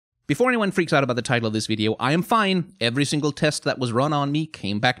Before anyone freaks out about the title of this video, I am fine. Every single test that was run on me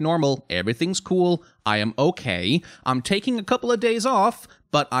came back normal. Everything's cool. I am okay. I'm taking a couple of days off,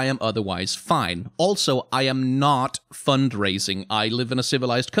 but I am otherwise fine. Also, I am not fundraising. I live in a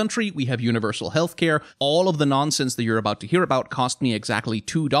civilized country. We have universal healthcare. All of the nonsense that you're about to hear about cost me exactly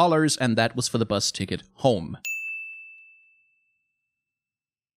 $2, and that was for the bus ticket home.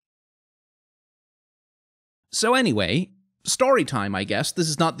 So anyway, story time, I guess. This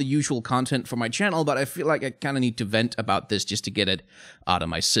is not the usual content for my channel, but I feel like I kind of need to vent about this just to get it out of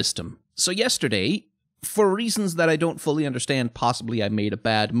my system. So yesterday, for reasons that I don't fully understand, possibly I made a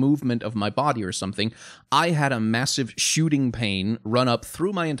bad movement of my body or something, I had a massive shooting pain run up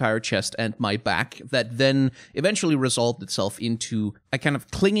through my entire chest and my back that then eventually resolved itself into a kind of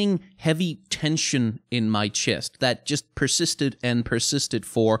clinging, heavy tension in my chest that just persisted and persisted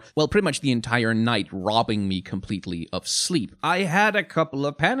for, well, pretty much the entire night, robbing me completely of sleep. I had a couple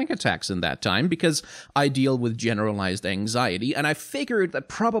of panic attacks in that time because I deal with generalized anxiety, and I figured that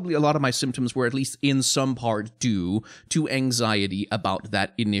probably a lot of my symptoms were at least in some part due to anxiety about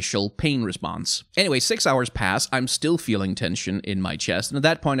that initial pain response. Anyway, 6 hours pass, I'm still feeling tension in my chest, and at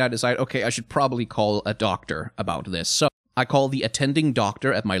that point I decide, okay, I should probably call a doctor about this. So I call the attending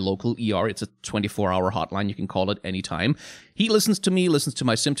doctor at my local ER. It's a 24-hour hotline. You can call it anytime. He listens to me, listens to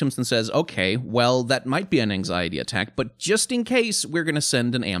my symptoms, and says, okay, well, that might be an anxiety attack, but just in case, we're going to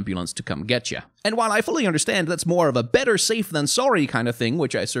send an ambulance to come get you. And while I fully understand that's more of a better safe than sorry kind of thing,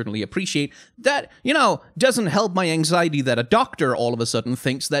 which I certainly appreciate, that, doesn't help my anxiety that a doctor all of a sudden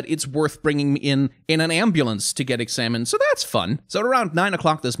thinks that it's worth bringing me in an ambulance to get examined, so that's fun. So at around 9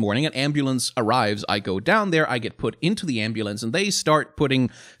 o'clock this morning, an ambulance arrives. I go down there, I get put into the ambulance, and they start putting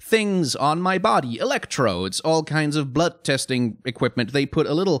things on my body, electrodes, all kinds of blood testing equipment. They put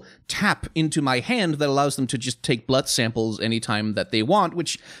a little tap into my hand that allows them to just take blood samples anytime that they want,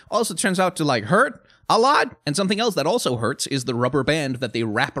 which also turns out to, hurt a lot. And something else that also hurts is the rubber band that they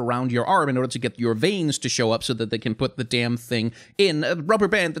wrap around your arm in order to get your veins to show up so that they can put the damn thing in. A rubber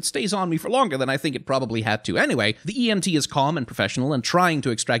band that stays on me for longer than I think it probably had to. Anyway, the EMT is calm and professional and trying to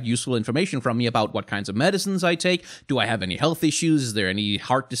extract useful information from me about what kinds of medicines I take, do I have any health issues, is there any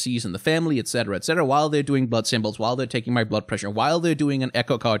heart disease in the family, etc., while they're doing blood samples, while they're taking my blood pressure, while they're doing an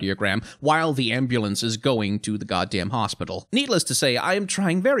echocardiogram, while the ambulance is going to the goddamn hospital. Needless to say, I am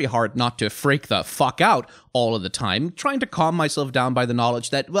trying very hard not to freak the fuck out all of the time, trying to calm myself down by the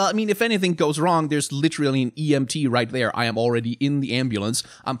knowledge that, well, I mean, if anything goes wrong, there's literally an EMT right there. I am already in the ambulance.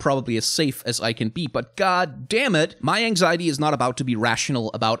 I'm probably as safe as I can be, but god damn it, my anxiety is not about to be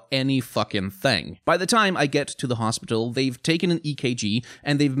rational about any fucking thing. By the time I get to the hospital, they've taken an EKG,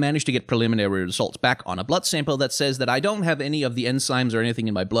 and they've managed to get preliminary results back on a blood sample that says that I don't have any of the enzymes or anything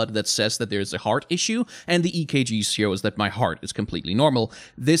in my blood that says that there's a heart issue, and the EKG shows that my heart is completely normal.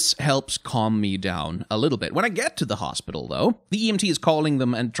 This helps calm me down a little bit. When I get to the hospital, though, the EMT is calling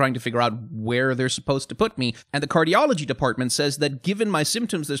them and trying to figure out where they're supposed to put me, and the cardiology department says that given my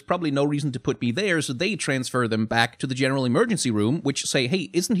symptoms, there's probably no reason to put me there, so they transfer them back to the general emergency room, which say, hey,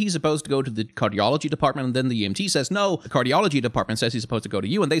 isn't he supposed to go to the cardiology department? And then the EMT says, no, the cardiology department says he's supposed to go to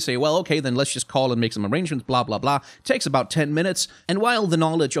you, and they say, well, okay, then let's just call and make some arrangements, blah, blah, blah. It takes about 10 minutes, and while the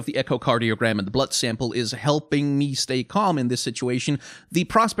knowledge of the echocardiogram and the blood sample is helping me stay calm in this situation, the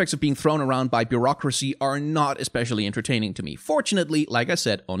prospects of being thrown around by bureaucracy are not especially entertaining to me. Fortunately, like I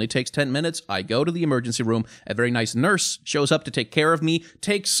said, only takes 10 minutes. I go to the emergency room. A very nice nurse shows up to take care of me,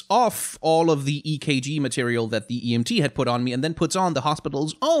 takes off all of the EKG material that the EMT had put on me, and then puts on the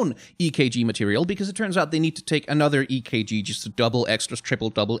hospital's own EKG material because it turns out they need to take another EKG just to double extra, triple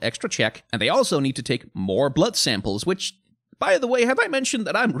double extra check. And they also need to take more blood samples, which, by the way, have I mentioned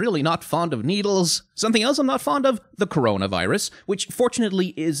that I'm really not fond of needles? Something else I'm not fond of? The coronavirus, which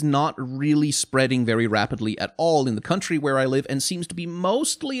fortunately is not really spreading very rapidly at all in the country where I live and seems to be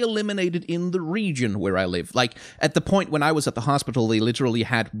mostly eliminated in the region where I live. Like, at the point when I was at the hospital, they literally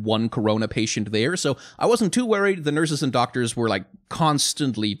had one corona patient there, so I wasn't too worried. The nurses and doctors were,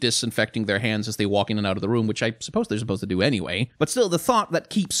 constantly disinfecting their hands as they walk in and out of the room, which I suppose they're supposed to do anyway. But still, the thought that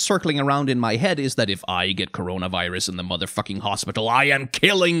keeps circling around in my head is that if I get coronavirus in the motherfucking hospital, I am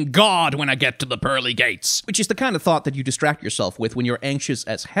killing God when I get to the pearly gates. Which is the kind of thought that you distract yourself with when you're anxious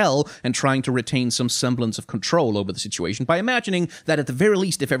as hell and trying to retain some semblance of control over the situation by imagining that at the very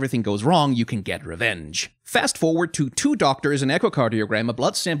least, if everything goes wrong, you can get revenge. Fast forward to 2 doctors, an echocardiogram, a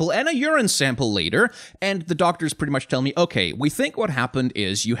blood sample, and a urine sample later, and the doctors pretty much tell me, okay, we think what happened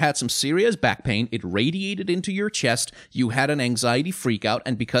is you had some serious back pain, it radiated into your chest, you had an anxiety freakout,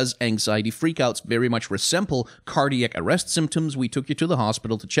 and because anxiety freakouts very much resemble cardiac arrest symptoms, we took you to the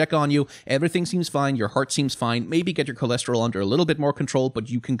hospital to check on you, everything seems fine, your heart seems fine, maybe get your cholesterol under a little bit more control, but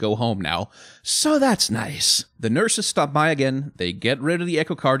you can go home now. So that's nice. The nurses stop by again, they get rid of the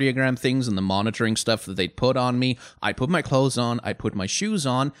echocardiogram things and the monitoring stuff that they put on me. I put my clothes on, I put my shoes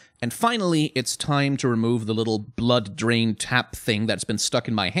on, and finally it's time to remove the little blood drain tap thing that's been stuck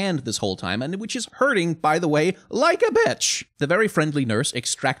in my hand this whole time, and which is hurting, by the way, like a bitch. The very friendly nurse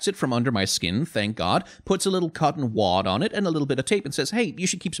extracts it from under my skin, thank God, puts a little cotton wad on it and a little bit of tape and says, hey, you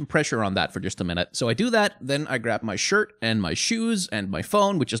should keep some pressure on that for just a minute. So I do that, then I grab my shirt and my shoes and my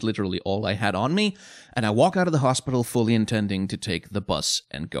phone, which is literally all I had on me, and I walk out of the hospital fully intending to take the bus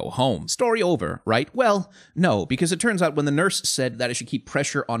and go home. Story over, right? Well, no, because it turns out when the nurse said that I should keep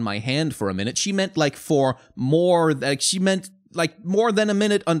pressure on my hand for a minute, she meant like for more, she meant like more than a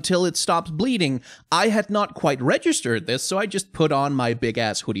minute until it stops bleeding. I had not quite registered this, so I just put on my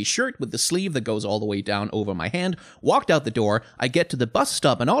big-ass hoodie shirt with the sleeve that goes all the way down over my hand, walked out the door, I get to the bus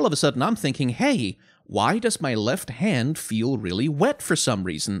stop, and all of a sudden I'm thinking, hey, why does my left hand feel really wet for some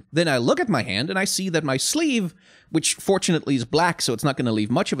reason? Then I look at my hand and I see that my sleeve, which fortunately is black so it's not going to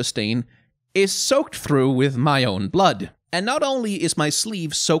leave much of a stain, is soaked through with my own blood. And not only is my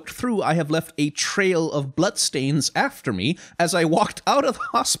sleeve soaked through, I have left a trail of bloodstains after me as I walked out of the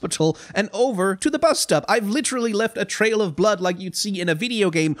hospital and over to the bus stop. I've literally left a trail of blood like you'd see in a video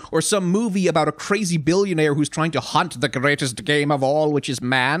game or some movie about a crazy billionaire who's trying to hunt the greatest game of all, which is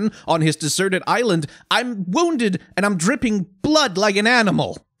man, on his deserted island. I'm wounded and I'm dripping blood like an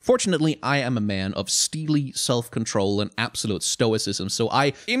animal. Fortunately, I am a man of steely self-control and absolute stoicism, so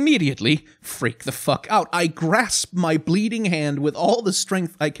I immediately freak the fuck out. I grasp my bleeding hand with all the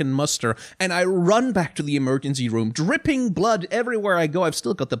strength I can muster, and I run back to the emergency room, dripping blood everywhere I go. I've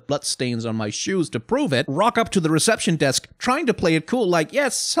still got the blood stains on my shoes to prove it. Rock up to the reception desk, trying to play it cool, like,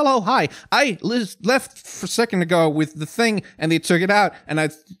 yes, hello, hi. I left for a second ago with the thing, and they took it out, and I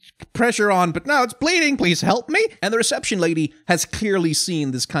pressure on, but now it's bleeding, please help me. And the reception lady has clearly seen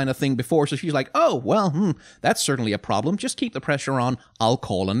this kind of thing before, so she's like, oh, well, that's certainly a problem. Just keep the pressure on. I'll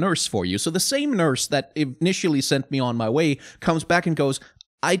call a nurse for you. So the same nurse that initially sent me on my way comes back and goes,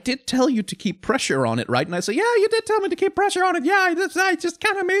 I did tell you to keep pressure on it, right? And I say, yeah, you did tell me to keep pressure on it. Yeah, I just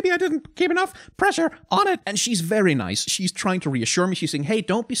kind of, maybe I didn't keep enough pressure on it. And she's very nice. She's trying to reassure me. She's saying, hey,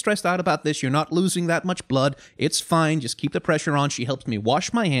 don't be stressed out about this. You're not losing that much blood. It's fine. Just keep the pressure on. She helps me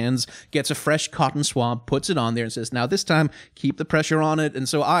wash my hands, gets a fresh cotton swab, puts it on there and says, now this time, keep the pressure on it. And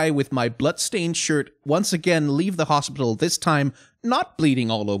so I, with my blood-stained shirt, once again leave the hospital, this time not bleeding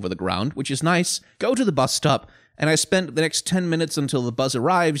all over the ground, which is nice, go to the bus stop, and I spent the next 10 minutes until the bus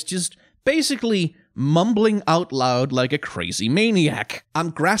arrives just basically mumbling out loud like a crazy maniac.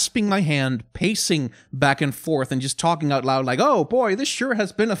 I'm grasping my hand, pacing back and forth, and just talking out loud like, oh boy, this sure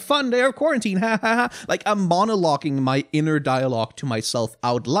has been a fun day of quarantine, ha ha ha. Like I'm monologuing my inner dialogue to myself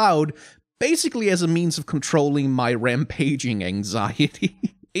out loud, basically as a means of controlling my rampaging anxiety.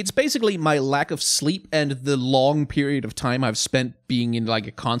 It's basically my lack of sleep and the long period of time I've spent being in like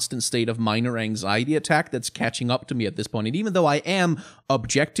a constant state of minor anxiety attack that's catching up to me at this point. And even though I am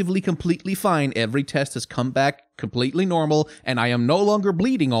objectively completely fine, every test has come back completely normal, and I am no longer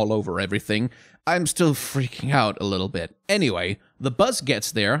bleeding all over everything, I'm still freaking out a little bit. Anyway, the bus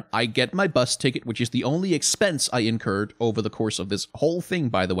gets there, I get my bus ticket, which is the only expense I incurred over the course of this whole thing,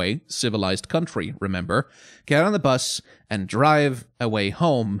 by the way, civilized country, remember, get on the bus and drive away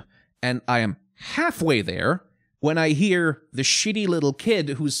home, and I am halfway there when I hear the shitty little kid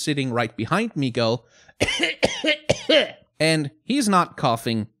who's sitting right behind me go, and he's not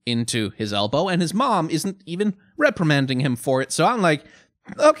coughing into his elbow, and his mom isn't even reprimanding him for it, so I'm like,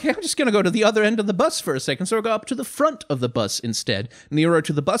 okay, I'm just gonna go to the other end of the bus for a second, so I go up to the front of the bus instead, nearer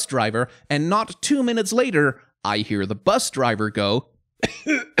to the bus driver, and not 2 minutes later, I hear the bus driver go,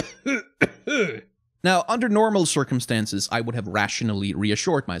 Now, under normal circumstances, I would have rationally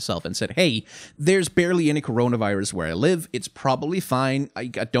reassured myself and said, hey, there's barely any coronavirus where I live, it's probably fine, I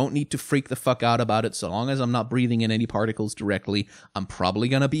don't need to freak the fuck out about it, so long as I'm not breathing in any particles directly, I'm probably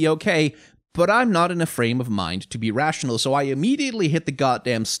gonna be okay. But I'm not in a frame of mind to be rational, so I immediately hit the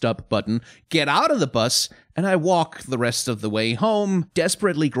goddamn stop button, get out of the bus, and I walk the rest of the way home,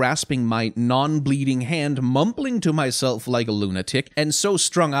 desperately grasping my non-bleeding hand, mumbling to myself like a lunatic, and so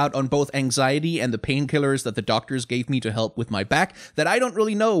strung out on both anxiety and the painkillers that the doctors gave me to help with my back that I don't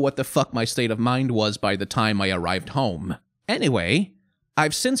really know what the fuck my state of mind was by the time I arrived home. Anyway,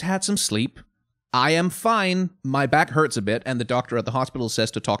 I've since had some sleep, I am fine. My back hurts a bit, and the doctor at the hospital says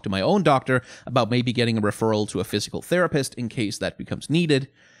to talk to my own doctor about maybe getting a referral to a physical therapist in case that becomes needed.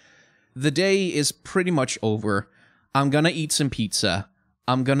 The day is pretty much over. I'm gonna eat some pizza.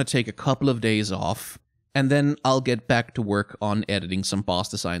 I'm gonna take a couple of days off, and then I'll get back to work on editing some boss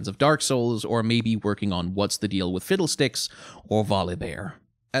designs of Dark Souls, or maybe working on What's the Deal with Fiddlesticks or Volibear.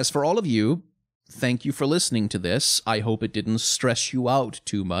 As for all of you, thank you for listening to this. I hope it didn't stress you out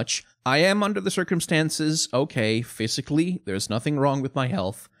too much. I am under the circumstances okay physically. There's nothing wrong with my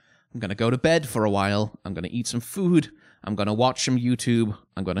health. I'm gonna go to bed for a while. I'm gonna eat some food. I'm gonna watch some YouTube.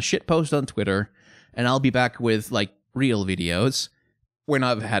 I'm gonna shitpost on Twitter. And I'll be back with, like, real videos when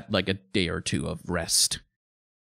I've had, like, a day or two of rest.